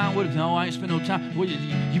any time with him? No, I ain't spent no time. Well,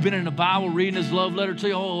 you been in the Bible reading his love letter to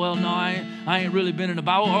you? Oh, well, no, I ain't really been in the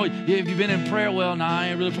Bible. Oh, yeah, have you been in prayer? Well, no, I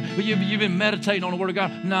ain't really. Well, you've been meditating on the Word of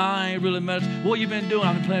God? No, I ain't really meditating. What you been doing?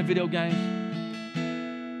 I've been playing video games.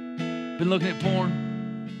 Been looking at porn.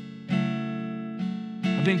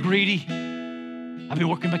 I've been greedy. I've been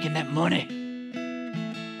working making that money.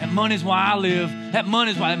 That money's why I live. That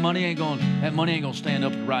money ain't gonna stand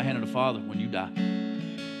up at the right hand of the Father when you die.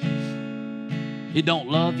 It don't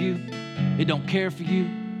love you. It don't care for you.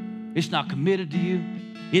 It's not committed to you.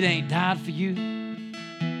 It ain't died for you,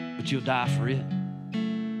 but you'll die for it.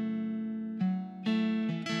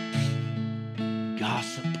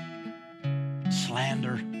 Gossip,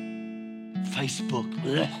 slander, Facebook.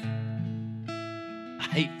 Ugh. I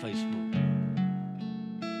hate Facebook.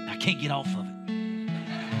 I can't get off of it.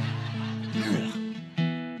 Ugh.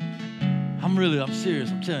 I'm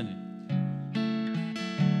serious, I'm telling you.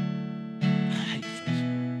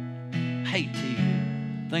 Hate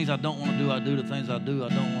TV. Things I don't want to do, I do. The things I do, I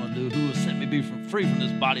don't want to do. Who will set me free from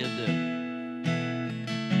this body of death?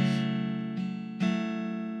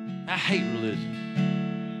 I hate religion.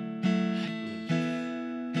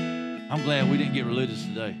 I'm glad we didn't get religious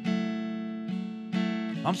today.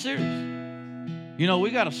 I'm serious. You know,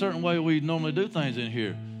 we got a certain way we normally do things in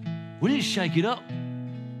here. We need to shake it up.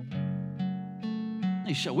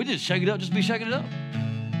 We just shake it up, just be shaking it up.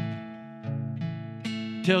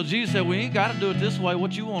 Tell Jesus that we ain't got to do it this way.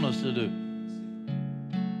 What you want us to do?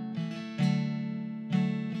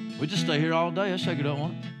 We just stay here all day. Let's shake it up,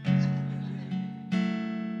 won't it?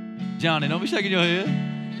 Johnny, don't be shaking your head.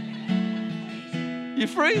 You're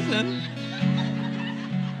freezing.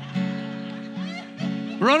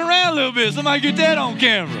 Run around a little bit. Somebody get that on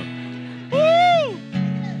camera. Woo!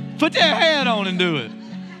 Put that hat on and do it.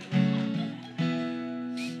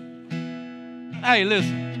 Hey,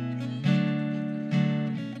 listen.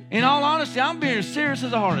 In all honesty, I'm being as serious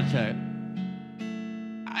as a heart attack.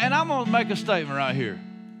 And I'm going to make a statement right here.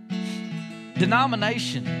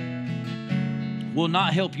 Denomination will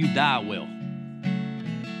not help you die well.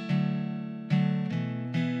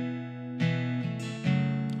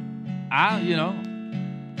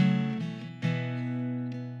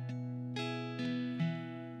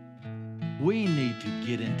 We need to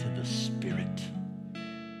get into the Spirit.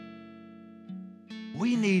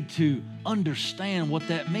 We need to understand what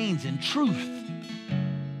that means in truth.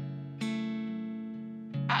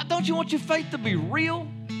 Don't you want your faith to be real?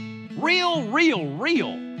 Real.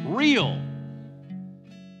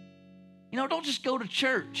 You know, don't just go to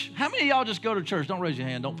church. How many of y'all just go to church? Don't raise your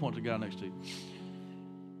hand. Don't point to the guy next to you.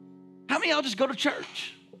 How many of y'all just go to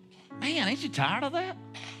church? Man, ain't you tired of that?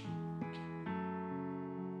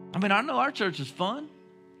 I mean, I know our church is fun.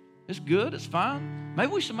 It's good. It's fine.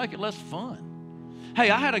 Maybe we should make it less fun. Hey,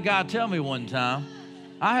 I had a guy tell me one time,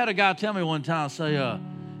 say,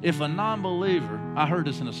 if a non-believer, I heard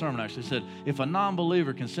this in a sermon actually, said, if a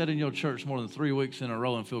non-believer can sit in your church more than 3 weeks in a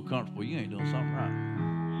row and feel comfortable, you ain't doing something right.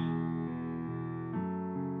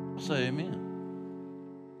 I'll say amen.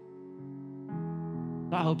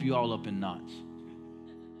 I hope you all up in knots.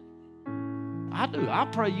 I do. I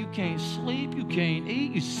pray you can't sleep, you can't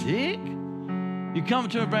eat, you sick. You come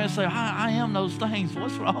to me and say, I am those things.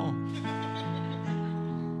 What's wrong?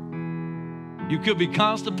 You could be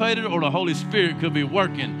constipated, or the Holy Spirit could be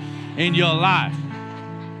working in your life.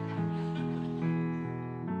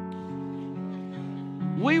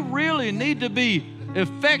 We really need to be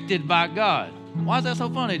affected by God. Why is that so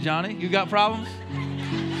funny, Johnny? You got problems?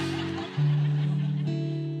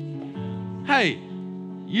 Hey,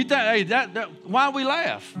 why we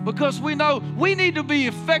laugh? Because we know we need to be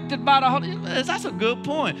affected by the Holy Spirit. That's a good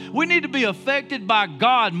point. We need to be affected by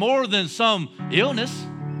God more than some illness.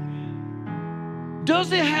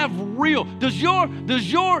 Does it have real, does your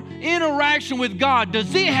interaction with God,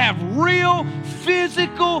 does it have real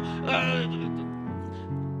physical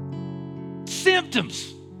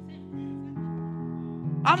symptoms?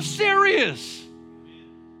 I'm serious.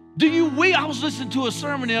 Do you weep? I was listening to a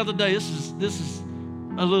sermon the other day. This is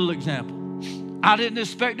a little example. I didn't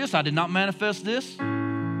expect this. I did not manifest this.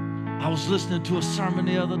 I was listening to a sermon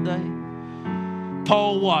the other day.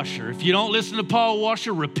 Paul Washer. If you don't listen to Paul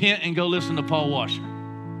Washer, repent and go listen to Paul Washer.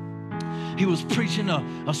 He was preaching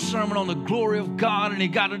a sermon on the glory of God, and he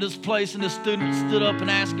got to this place, and this student stood up and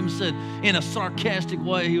asked him, said, in a sarcastic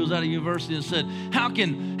way, he was at a university, and said, how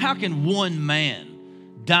can one man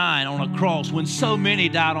dying on a cross when so many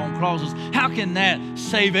died on crosses, how can that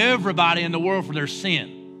save everybody in the world for their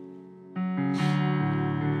sin?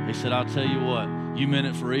 He said, I'll tell you what, you meant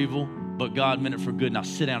it for evil, but God meant it for good. Now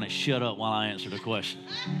sit down and shut up while I answer the question.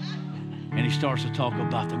 And he starts to talk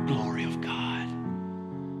about the glory of God.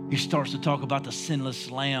 He starts to talk about the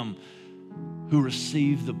sinless Lamb who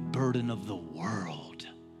received the burden of the world.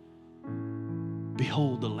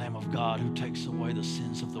 Behold the Lamb of God who takes away the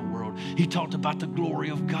sins of the world. He talked about the glory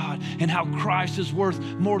of God and how Christ is worth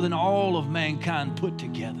more than all of mankind put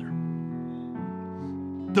together.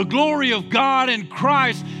 The glory of God in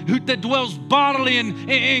Christ that dwells bodily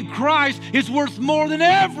in Christ is worth more than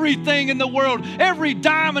everything in the world. Every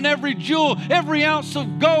diamond, every jewel, every ounce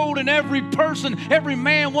of gold, and every person, every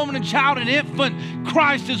man, woman, and child, and infant,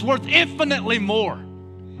 Christ is worth infinitely more.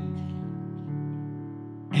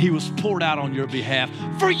 He was poured out on your behalf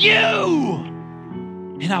for you.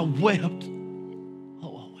 And I wept.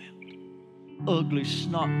 Oh, I wept. Ugly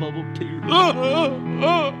snot bubble tears.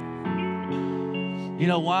 You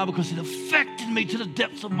know why? Because it affected me to the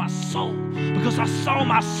depths of my soul. Because I saw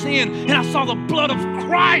my sin and I saw the blood of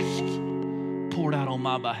Christ poured out on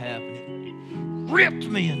my behalf. And it ripped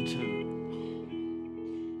me in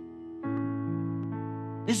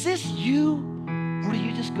two. Is this you? Or do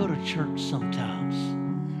you just go to church sometimes?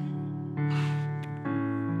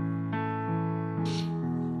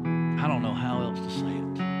 I don't know how else to say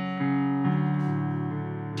it.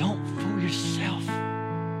 Don't fool yourself.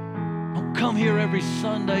 Don't come here every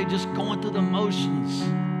Sunday just going through the motions.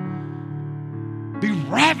 Be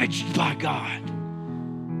ravaged by God.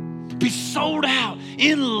 Be sold out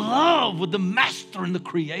in love with the Master and the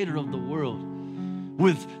Creator of the world.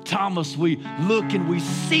 With Thomas, we look and we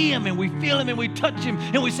see Him and we feel Him and we touch Him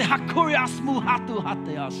and we say, Hakuriasmu hatu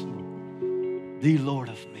hateasmu. The Lord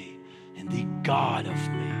of me and the God of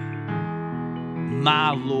me.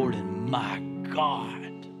 My Lord and my God.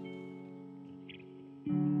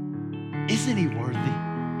 Isn't He worthy?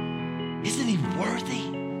 Isn't He worthy?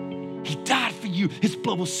 He died for you. His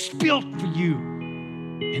blood was spilled for you.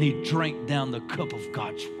 And He drank down the cup of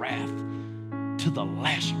God's wrath to the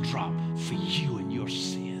last drop for you and your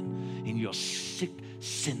sin and your sick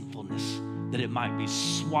sinfulness, that it might be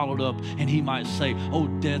swallowed up and He might say, oh,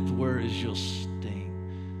 death, where is your sting?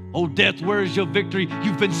 Oh, death, where is your victory?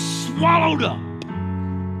 You've been swallowed up.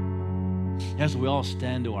 As we all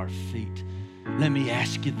stand to our feet, let me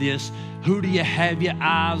ask you this. Who do you have your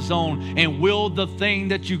eyes on? And will the thing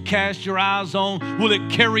that you cast your eyes on, will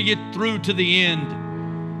it carry you through to the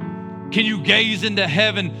end? Can you gaze into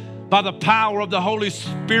heaven by the power of the Holy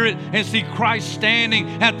Spirit and see Christ standing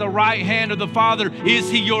at the right hand of the Father?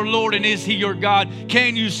 Is He your Lord and is He your God?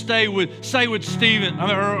 Can you say with Stephen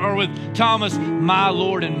or with Thomas, my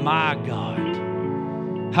Lord and my God?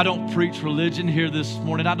 I don't preach religion here this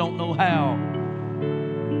morning. I don't know how.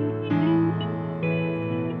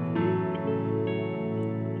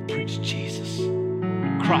 Preach Jesus,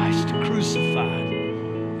 Christ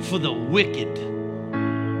crucified for the wicked,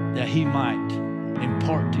 that He might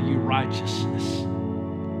impart to you righteousness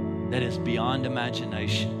that is beyond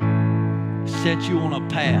imagination. Set you on a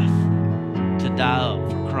path to die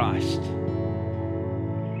up for Christ.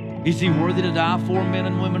 Is He worthy to die for, men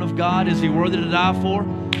and women of God? Is He worthy to die for?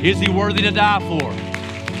 Is He worthy to die for?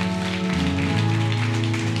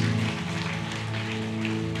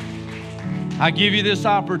 I give you this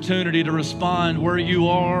opportunity to respond where you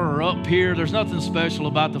are or up here. There's nothing special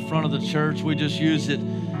about the front of the church. We just use it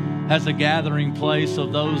as a gathering place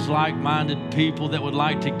of those like-minded people that would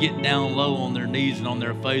like to get down low on their knees and on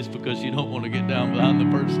their face, because you don't want to get down behind the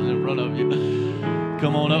person in front of you.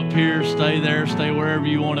 Come on up here, stay there, stay wherever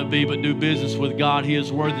you want to be, but do business with God. He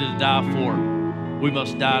is worthy to die for. We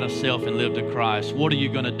must die to self and live to Christ. What are you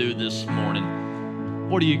going to do this morning?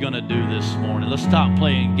 What are you going to do this morning? Let's stop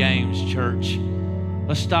playing games, church.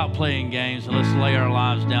 Let's stop playing games and let's lay our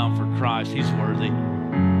lives down for Christ. He's worthy.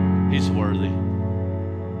 He's worthy.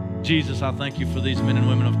 Jesus, I thank you for these men and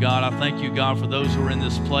women of God. I thank you, God, for those who are in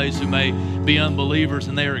this place who may be unbelievers,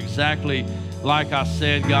 and they are exactly like I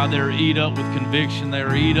said, God. They're eat up with conviction.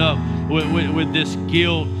 They're eat up with this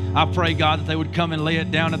guilt. I pray, God, that they would come and lay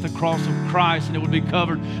it down at the cross of Christ, and it would be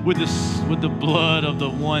covered with the blood of the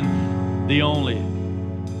one, the only,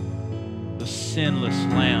 the sinless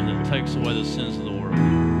Lamb that takes away the sins of the world.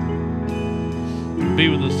 Be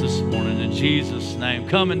with us this morning in Jesus' name.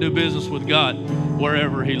 Come and do business with God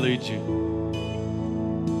wherever He leads you.